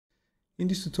In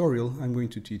this tutorial, I'm going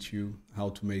to teach you how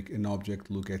to make an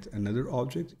object look at another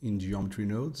object in geometry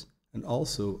nodes, and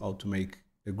also how to make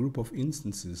a group of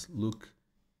instances look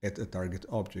at a target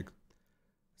object.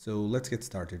 So let's get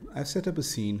started. I've set up a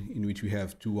scene in which we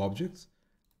have two objects,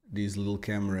 this little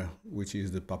camera, which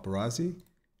is the paparazzi,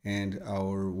 and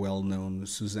our well-known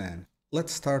Suzanne.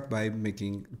 Let's start by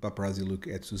making paparazzi look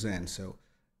at Suzanne. So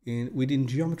within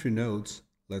geometry nodes,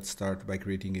 let's start by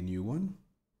creating a new one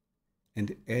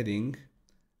and adding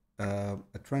a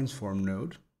transform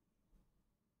node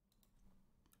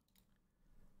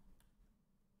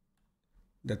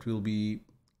that will be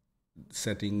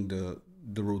setting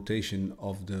the rotation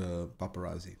of the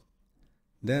paparazzi.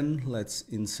 Then let's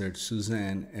insert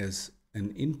Suzanne as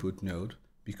an input node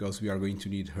because we are going to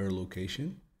need her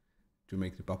location to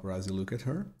make the paparazzi look at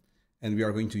her, and we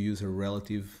are going to use her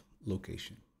relative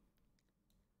location.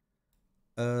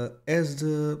 As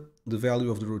the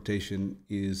value of the rotation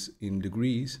is in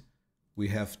degrees, we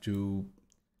have to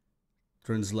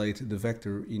translate the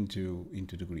vector into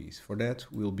degrees. For that,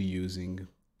 we'll be using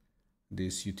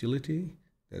this utility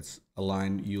that's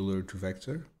align Euler to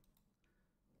vector.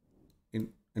 And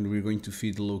we're going to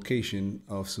feed the location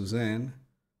of Suzanne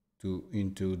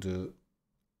into the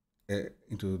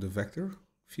vector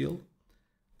field.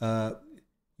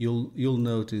 You'll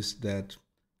notice that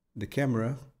the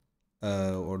camera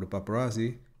or the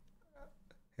paparazzi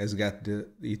has got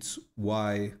its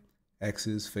y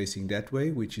axis facing that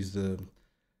way, which is the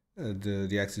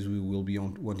axis we will be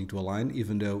wanting to align.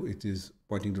 Even though it is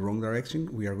pointing the wrong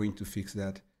direction, we are going to fix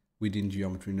that within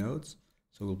geometry nodes.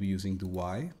 So we'll be using the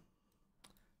y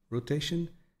rotation,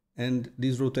 and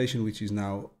this rotation, which is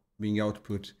now being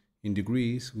output in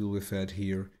degrees, will be fed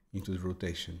here into the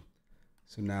rotation.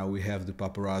 So now we have the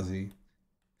paparazzi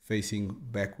facing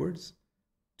backwards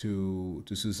to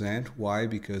Suzanne. Why?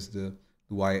 Because the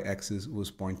y-axis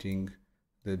was pointing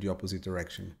the opposite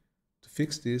direction. To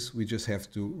fix this, we just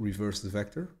have to reverse the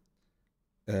vector,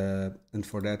 and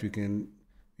for that we can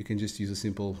just use a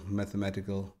simple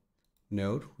mathematical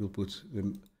node. We'll put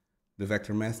the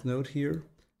vector math node here,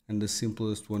 and the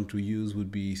simplest one to use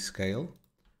would be scale,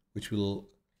 which will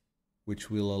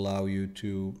allow you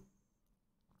to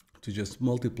just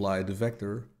multiply the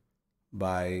vector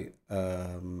by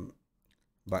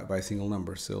a single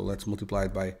number. So let's multiply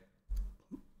it by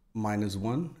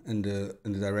 -1, and the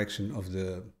direction of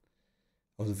the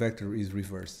vector is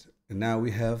reversed. And now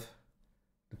we have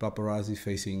the paparazzi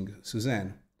facing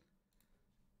Suzanne.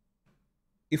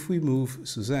 If we move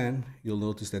Suzanne, you'll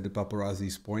notice that the paparazzi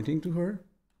is pointing to her,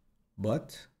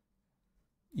 but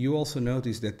you also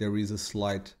notice that there is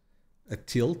a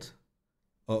tilt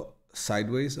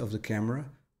sideways of the camera,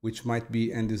 which might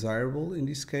be undesirable in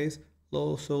this case.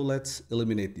 So let's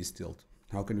eliminate this tilt.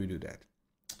 How can we do that?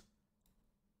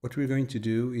 What we're going to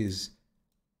do is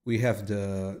we have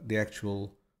the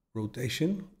actual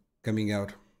rotation coming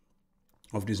out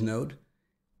of this node,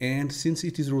 and since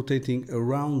it is rotating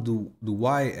around the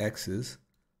y-axis,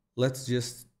 let's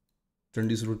just turn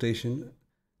this rotation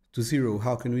to 0.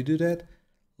 How can we do that?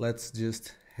 Let's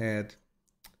just add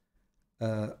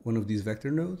one of these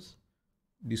vector nodes.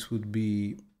 This would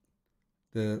be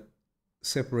the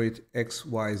separate x,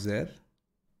 y, z.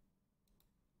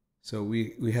 So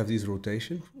we have this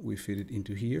rotation, we feed it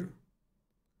into here.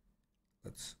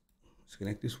 Let's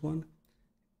connect this one.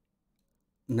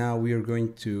 Now we are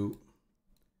going to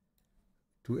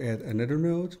add another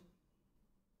node,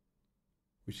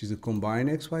 which is a combine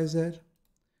x, y, z.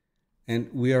 And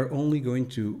we are only going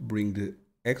to bring the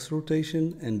x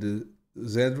rotation and the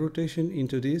z rotation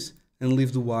into this and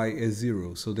leave the y as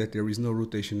 0, so that there is no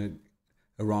rotation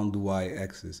around the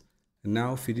y-axis. And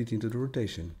now feed it into the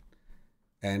rotation.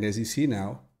 And as you see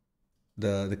now,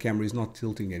 the camera is not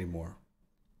tilting anymore.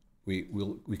 We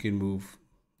can move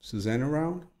Suzanne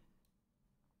around,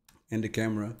 and the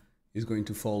camera is going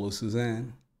to follow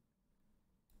Suzanne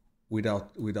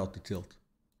without the tilt.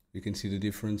 You can see the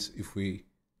difference if we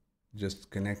just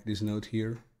connect this node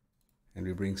here and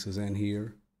we bring Suzanne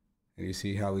here, and you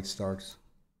see how it starts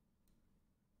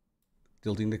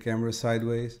tilting the camera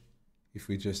sideways. If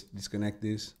we just disconnect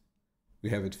this, we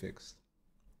have it fixed.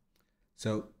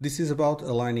 So this is about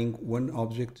aligning one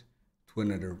object to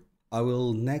another. I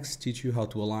will next teach you how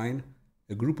to align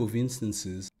a group of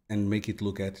instances and make it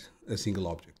look at a single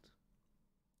object.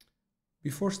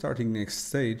 Before starting next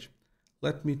stage,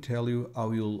 let me tell you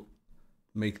how you'll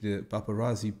make the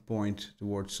paparazzi point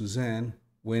towards Suzanne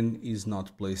when is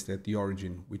not placed at the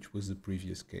origin, which was the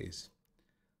previous case.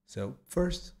 So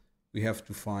first, we have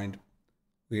to find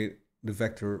the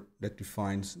vector that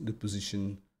defines the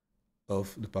position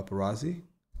of the paparazzi.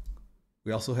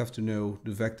 We also have to know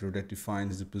the vector that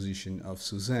defines the position of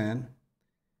Suzanne,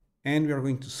 and we are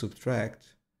going to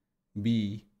subtract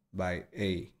B by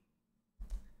A.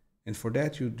 And for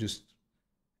that, you just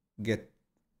get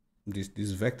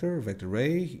this vector, vector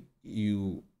A,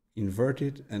 you invert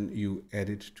it and you add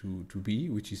it to B,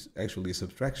 which is actually a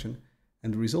subtraction,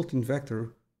 and the resulting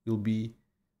vector will be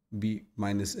B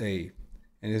minus A.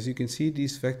 And as you can see,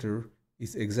 this vector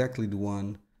is exactly the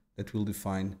one that will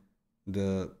define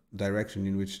the direction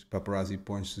in which paparazzi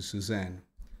points to Suzanne.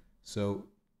 So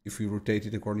if we rotate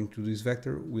it according to this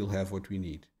vector, we'll have what we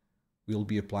need. We'll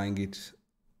be applying it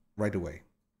right away.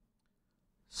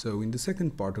 So in the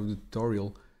second part of the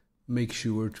tutorial, make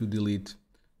sure to delete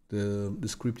the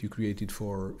script you created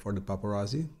for the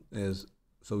paparazzi,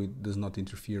 so it does not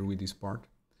interfere with this part.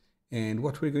 And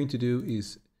what we're going to do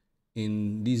is,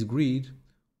 in this grid,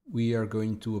 we are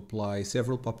going to apply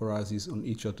several paparazzis on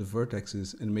each of the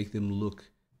vertices and make them look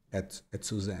at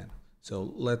Suzanne.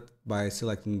 So by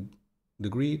selecting the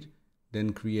grid,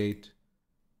 then create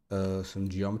some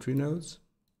geometry nodes,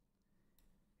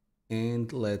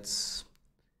 and let's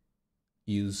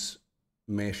use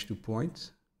mesh to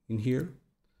point in here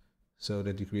so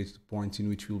that it creates the points in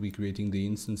which we'll be creating the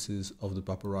instances of the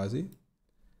paparazzi.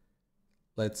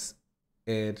 Let's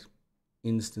add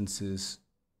instances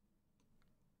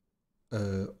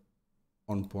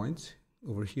on points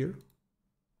over here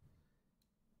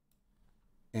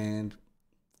and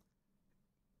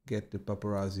get the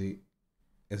paparazzi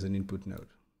as an input node.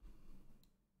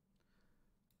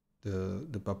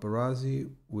 The paparazzi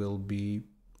will be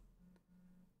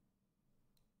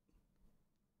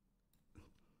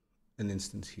an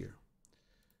instance here.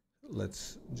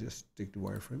 Let's just take the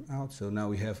wireframe out. So now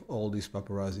we have all these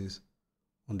paparazzis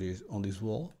on this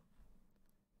wall,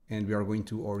 and we are going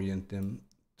to orient them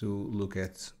to look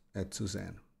at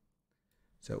Suzanne.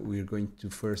 So we're going to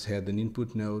first add an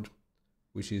input node,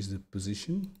 which is the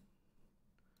position,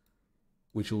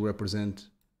 which will represent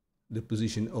the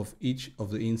position of each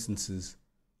of the instances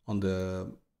on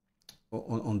the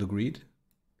grid.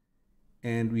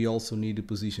 And we also need the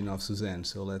position of Suzanne.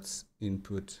 So let's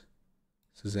input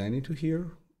Suzanne into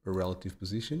here, a relative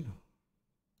position.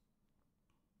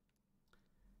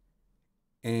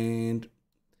 And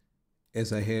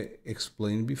as I had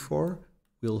explained before,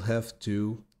 we'll have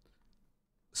to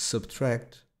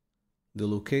subtract the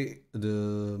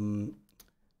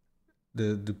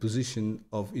position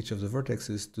of each of the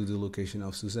vertices to the location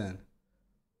of Suzanne.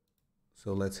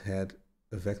 So let's add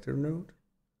a vector node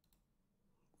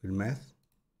with math.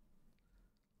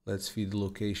 Let's feed the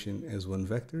location as one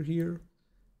vector here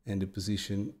and the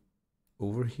position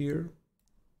over here,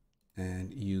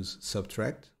 and use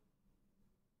subtract.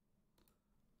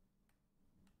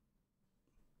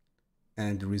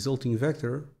 And the resulting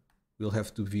vector will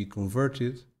have to be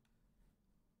converted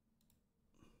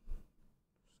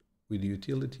with the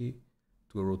utility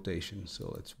to a rotation.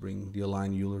 So let's bring the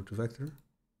align Euler to vector.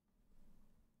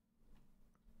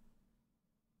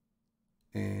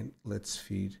 And let's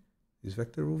feed this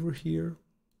vector over here.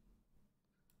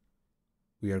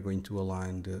 We are going to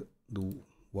align the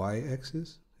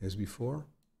y-axis as before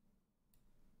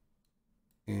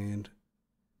and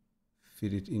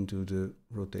feed it into the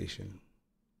rotation.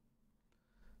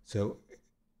 So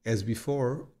as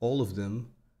before, all of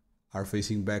them are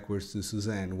facing backwards to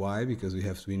Suzanne. Why? Because we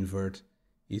have to invert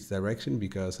its direction,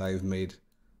 because I've made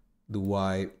the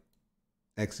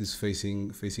y-axis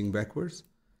facing backwards.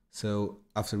 So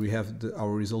after we have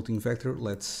our resulting vector,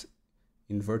 let's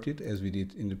invert it as we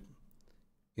did in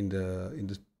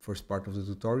the first part of the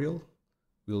tutorial.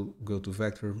 We'll go to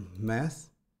vector math,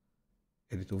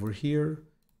 add it over here,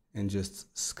 and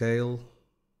just scale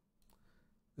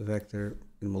the vector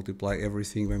and multiply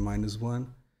everything by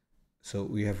 -1. So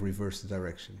we have reversed the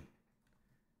direction.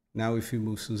 Now if you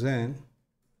move Suzanne,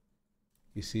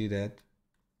 you see that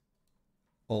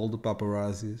all the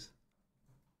paparazzis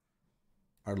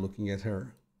are looking at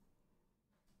her.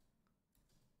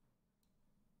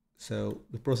 So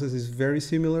the process is very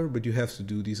similar, but you have to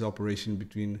do this operation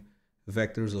between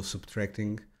vectors of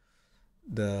subtracting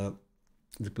the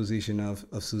position of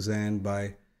Suzanne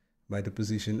by the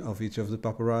position of each of the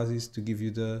paparazzis to give you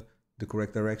the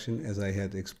correct direction, as I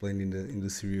had explained in the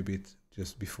theory bit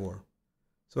just before.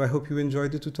 So I hope you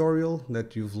enjoyed the tutorial,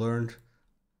 that you've learned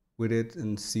with it,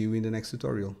 and see you in the next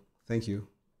tutorial. Thank you.